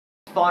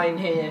Fine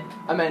here.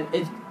 I mean,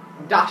 it's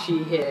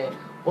Dashy here.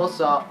 What's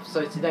up?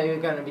 So today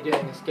we're going to be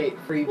doing Escape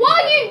 3.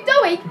 What are you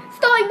doing?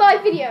 Starting my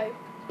video.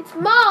 It's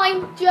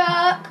mine,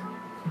 jerk.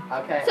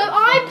 Okay. So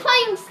I'm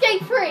playing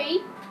Escape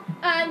 3,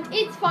 and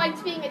it's fine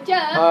to being a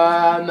jerk.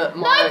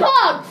 No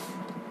plugs.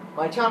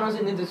 My channel's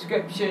in the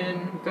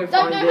description. Go Don't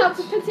find know it. how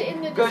to put it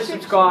in the Go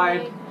description.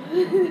 subscribe.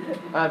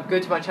 Go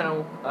to my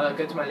channel.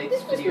 Go to my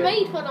latest This was video.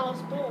 made when I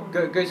was born.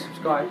 Go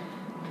subscribe.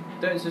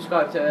 Don't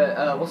subscribe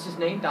to what's his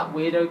name? That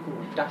weirdo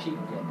called Dashy.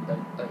 Yeah,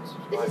 don't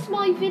subscribe. This is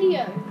my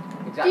video.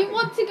 Exactly. Do you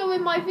want to go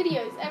in my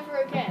videos ever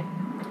again?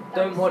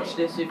 Don't watch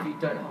this if you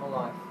don't have a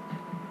life.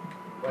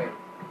 Wait.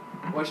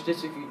 Watch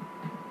this if you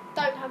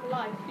Don't have a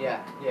life.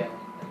 Yeah.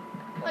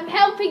 I'm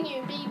helping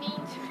you. Be mean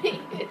to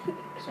me.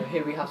 So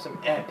here we have some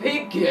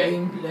epic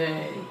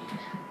gameplay.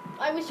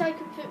 I wish I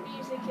could put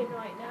music in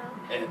right now.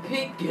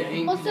 Epic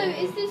gameplay. Also,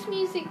 is this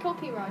music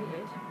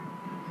copyrighted?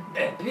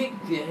 Epic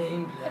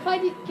gameplay. If I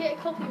didn't get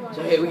copyrighted.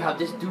 So here we have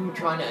this dude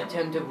trying to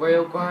attempt a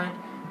rail grind,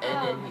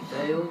 and then he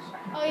fails.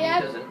 Oh yeah.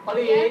 And he doesn't. Ole,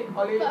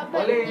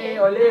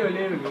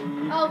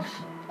 ole.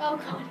 Oh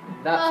god.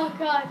 That Oh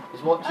god.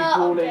 is what you Oh,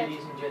 call, I'm dead.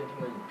 ladies and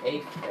gentlemen, a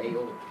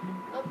fail.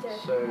 I'm dead.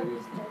 So, I'm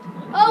just dead.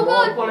 Oh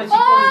more god. quality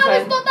Oh,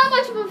 content. it's not that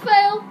much of a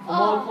fail. For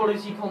more Oh.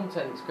 quality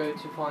content, go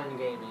to Fine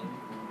Gaming.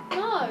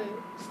 No.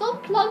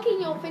 Stop plugging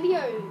your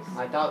videos.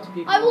 I doubt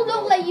people. I will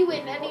not let you will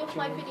in be any of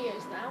my watching.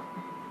 videos now.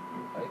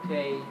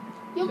 Okay.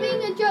 You're So-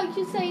 being a jerk.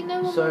 You're saying no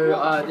one will So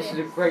watch this this. is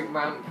a great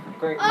map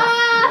we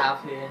Ah!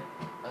 have here.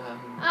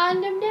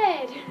 And I'm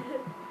dead.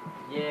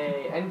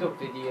 Yay! End of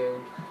video.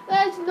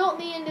 That's not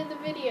the end of the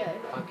video.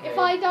 Okay. If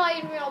I die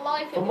in real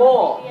life, it For will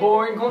more be the end.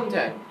 boring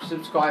content,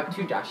 subscribe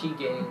to Dashy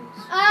Games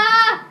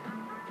Ah!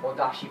 or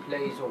Dashy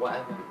Plays or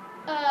whatever.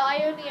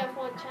 I only have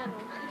one channel.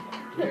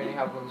 You only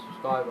have one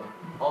subscriber.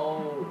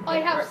 Oh. I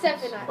have Rex,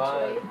 7 actually.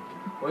 bud.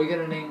 What are you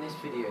gonna name this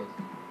video?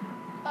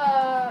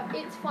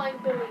 It's fine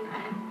bullying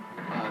me.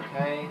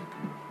 Okay.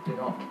 Do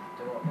not name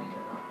it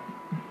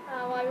that.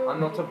 Oh, I will I'm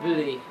not a name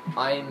bully.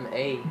 I'm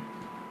a.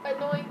 that.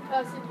 Annoying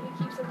person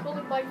who keeps on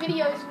calling my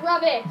videos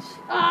rubbish.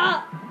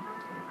 Ah!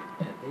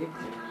 Epic.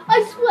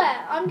 I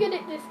swear, I'm good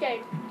at this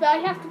game, but I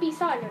have to be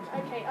silent.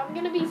 Okay, I'm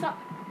gonna be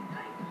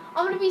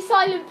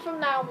silent from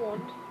now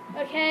on.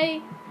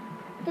 Okay?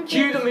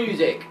 Cue the Because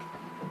music.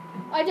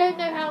 I don't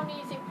know how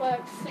music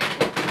works.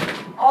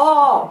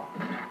 Oh!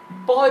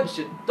 Fudge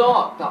the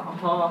dog.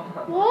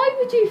 Why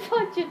would you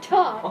fudge a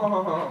dog?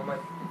 Oh, my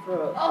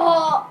foot.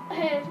 Oh,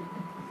 head.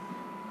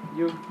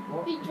 You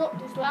what? He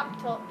dropped his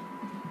laptop.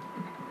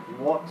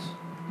 What?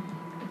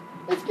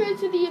 Let's go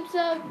to the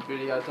observatory.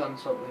 Billy, I've done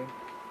something.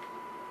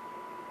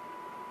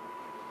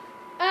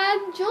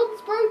 And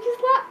John's broke his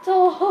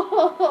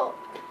laptop.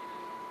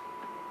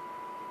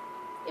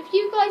 If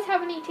you guys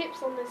have any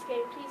tips on this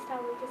game, please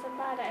tell me, because I'm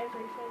bad at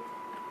everything.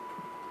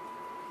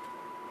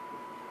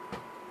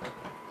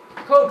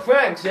 Coach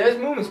Frank says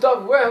moving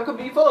stuff around could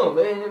be fun,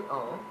 man.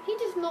 Oh. He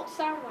does not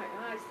sound like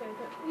that, so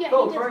but yeah,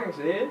 Coach he does. Frank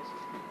says.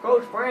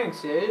 Coach Frank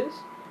says.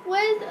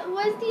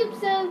 Where's the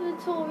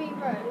observatory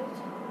road?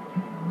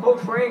 Coach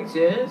Frank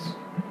says.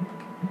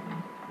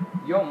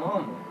 Your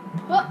mama.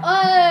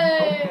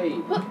 Hey!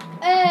 Okay.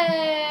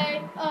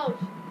 Hey! Oh.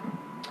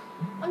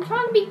 I'm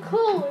trying to be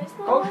cool. It's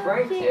not Coach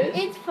Frank working. says.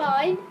 It's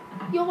fine.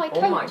 You're my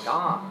coach. Oh my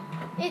god.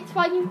 It's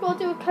fine. You've got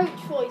to do a coach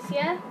voice,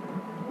 yeah?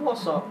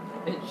 What's up?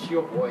 It's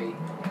your boy.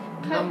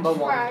 Coach Number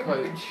one Frank.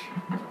 coach.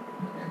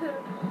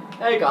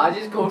 Hey guys,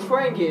 it's Coach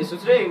Frank here. So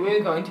today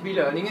we're going to be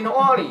learning an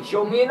ollie.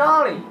 Show me an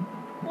ollie.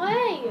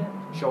 Way.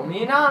 Show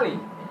me an ollie.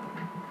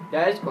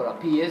 There's got a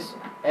PS,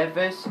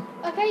 FS,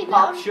 Okay,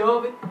 pop now.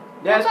 shove it.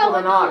 There's about got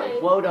an a ollie.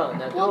 nollie? Well done.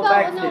 Now What do a about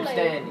a backflip nollie?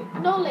 standing.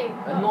 Nollie.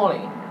 A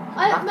nollie.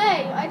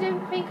 I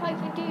don't think I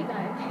can do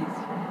that.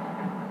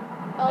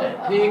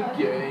 Epic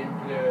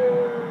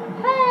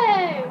gameplay.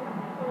 Hey! Epic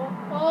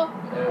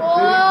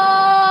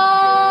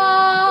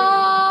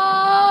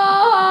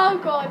Oh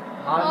god.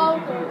 How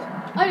did you do God.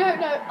 it? I don't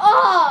know.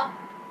 Ah!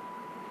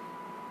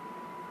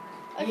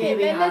 Here Okay,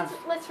 we then have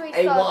let's A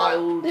restart.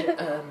 wild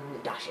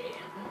Dashy.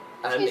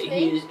 Excuse me?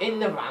 He is in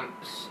the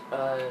ramps,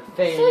 So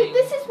failing.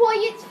 this is why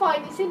it's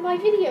fine. It's in my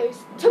videos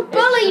to It's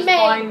bully just me.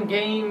 Fine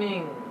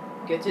gaming.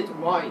 Get it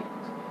right.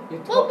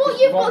 Well,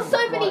 you've got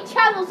so many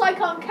channels I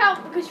can't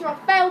count because you're a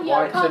failure.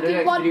 I Right, so can't the do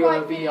next one video right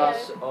will be video.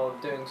 us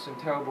of doing some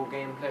terrible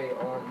gameplay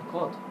on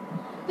COD.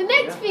 The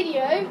next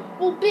video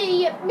will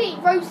be me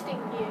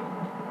roasting you.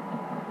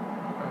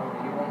 Oh,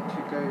 you want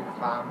to go,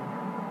 fam?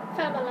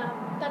 Famila.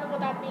 Don't know what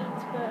that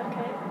means, but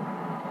okay.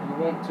 You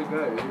want to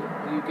go?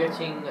 You're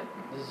getting the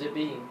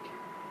big.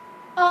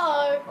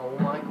 Uh-oh. Oh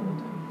my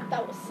god.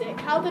 That was sick.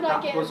 How did I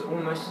That get... was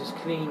almost as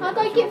clean How as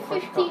did I your get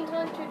fresh cut.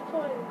 1,500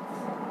 points?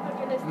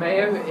 Okay, let's do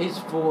Mayo this. is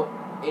for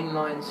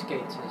inline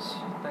skaters.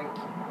 Thank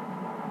you.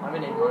 I'm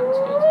an inline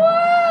skater.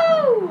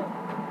 Woo!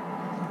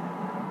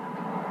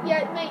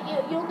 Yeah, mate,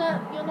 you're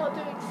not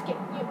doing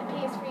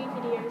PS3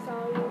 videos,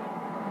 are you?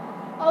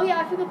 Oh yeah,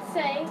 I forgot to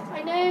say.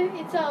 I know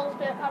it's old,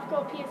 but I've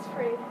got a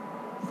PS3,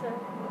 so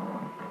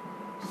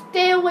just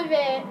deal with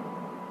it.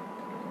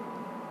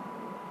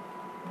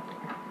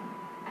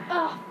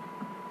 Oh.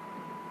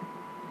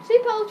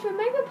 Super Ultra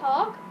Mega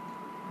Park?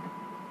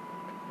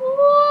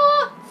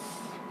 What?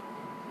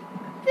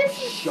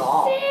 This is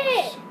Sharks.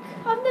 sick!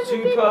 I've never been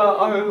Super here.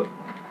 oh.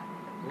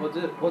 What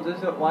does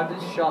it? Why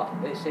does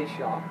it say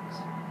sharks?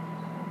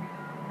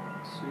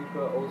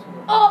 Super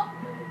ultimate. Oh!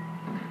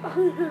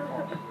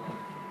 Mega-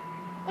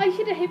 I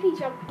should have hippie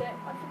jumped it.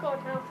 I forgot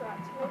how to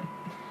actually.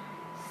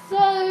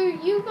 So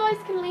you guys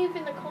can leave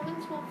in the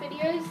comments what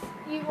videos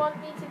you want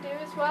me to do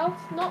as well.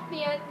 It's not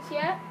the ends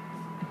yet.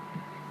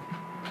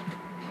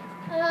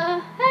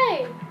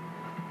 Hey!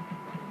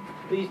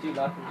 Please do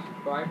like and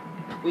subscribe.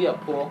 We are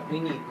poor. We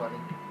need money.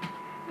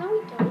 No,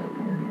 we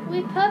don't.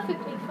 We're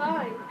perfectly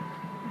fine.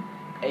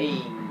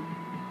 Hey,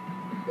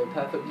 we're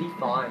perfectly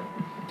fine.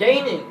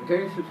 Gaming.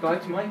 Go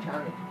subscribe to my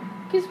channel.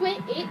 Because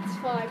it's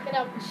fine,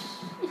 but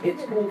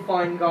It's all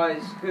fine,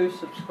 guys. Go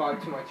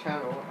subscribe to my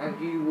channel, and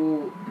you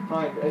will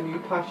find a new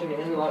passion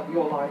in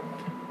your life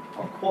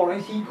of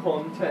quality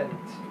content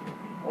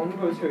on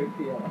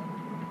Growtopia,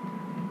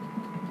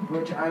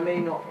 which I may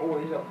not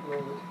always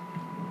upload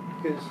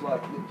because,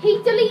 He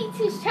deletes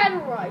his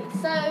channel, right?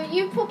 So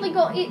you've probably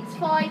got It's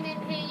Fine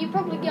in here. You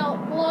probably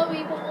got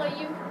Glowy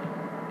Boy.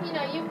 You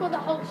know, you've got the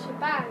whole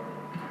shebang.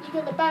 You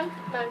got the bang,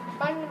 bang,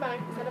 bang, bang.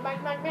 Is that a bang,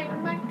 bang, bang,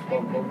 bang, bang,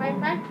 bang, bang,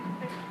 bang,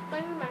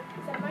 bang, bang?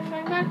 Is that a bang,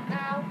 bang, bang?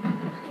 Ow.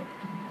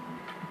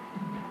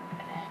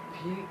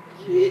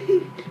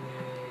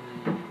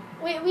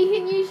 We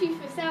can use you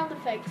for sound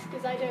effects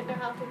because I don't know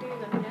how to do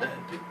them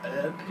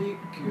yet. Epic.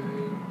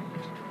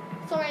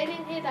 Sorry, I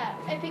didn't hear that.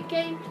 Epic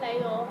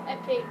gameplay or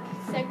epic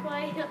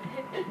segue.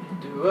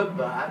 Do a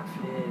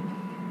backflip.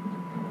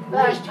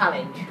 First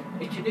challenge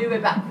is to do a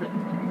backflip.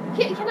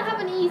 Can I have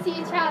an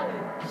easier challenge?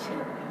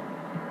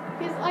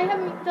 Because I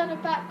haven't done a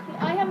backflip.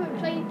 I haven't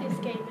played this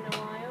game in a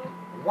while.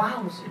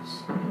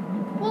 Wowzers.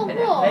 Well, An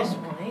what? FS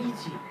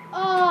 180.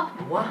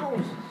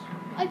 Wowzers.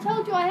 I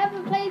told you I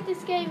haven't played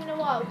this game in a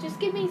while. Just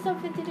give me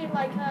something to do,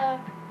 like a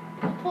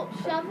pop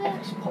shove it.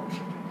 FS pop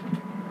shove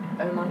it.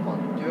 Oh my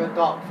god, do a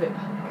dark flip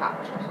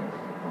catch or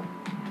something.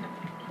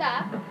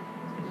 That.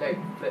 Leg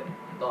flip,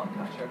 dark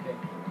catch, okay.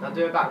 Now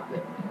do a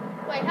backflip.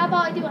 Wait, how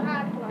about I do a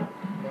hand plant?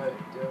 No,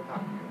 do a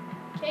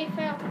backflip. Jay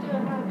failed to do a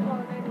hand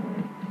plant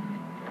anyway.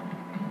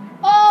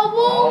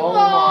 Oh,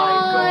 my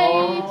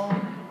god.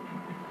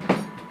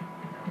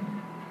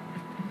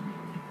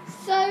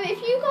 So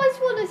if you guys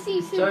want to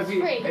see Sims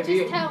 3, if just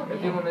you, tell me.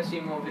 If you want to see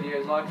more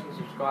videos, like and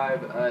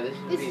subscribe. This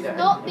will This be is the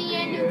not end the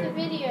end of the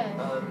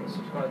video.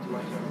 Subscribe to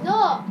my channel.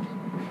 Not.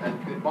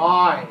 And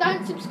goodbye.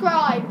 Don't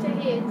subscribe to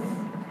his.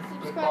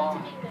 Subscribe to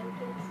Goodbye. me then,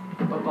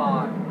 please. Bye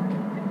bye.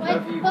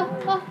 Love you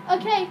all.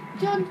 Okay,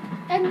 John,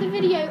 end the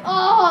video.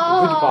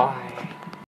 Oh. Goodbye.